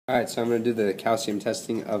Alright, so I'm going to do the calcium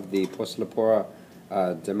testing of the Poecilophora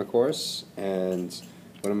demicauris, and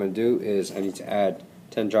what I'm going to do is I need to add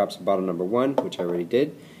 10 drops of bottle number 1, which I already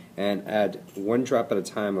did, and add 1 drop at a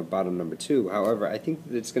time of bottle number 2. However, I think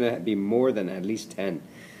that it's going to be more than at least 10.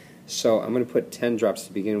 So I'm going to put 10 drops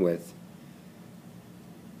to begin with.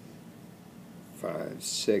 5,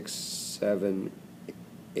 6, 7,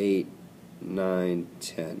 8, 9,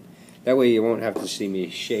 10. That way you won't have to see me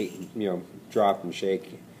shake, drop and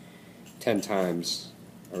shake 10 times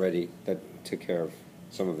already. That took care of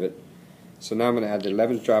some of it. So now I'm going to add the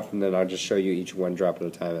 11th drop, and then I'll just show you each 1 drop at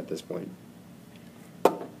a time at this point.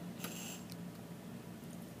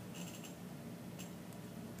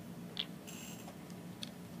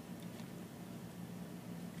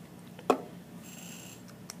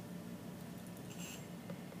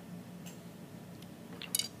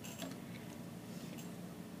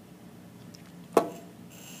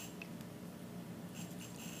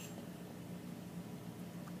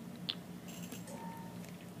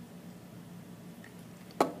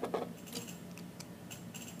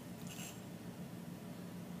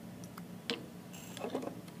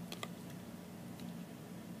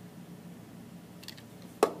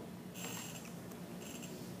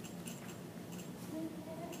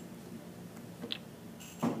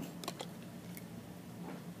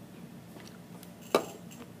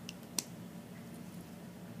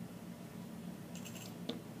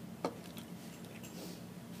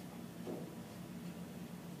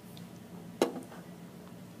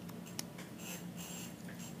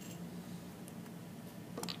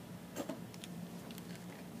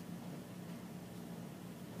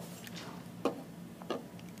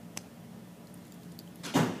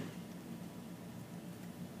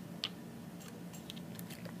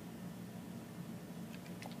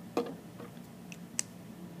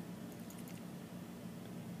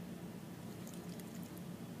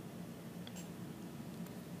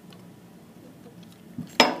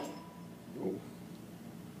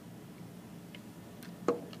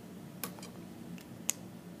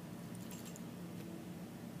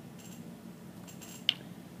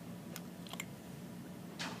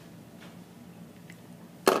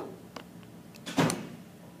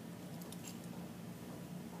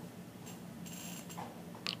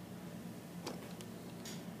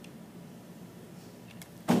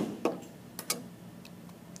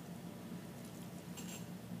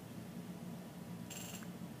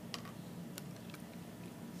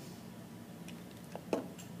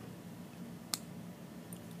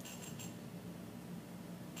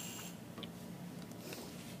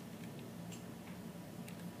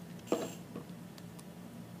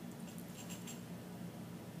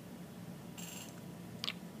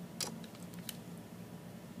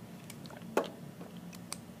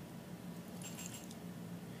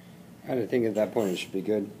 I think at that point it should be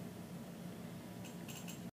good.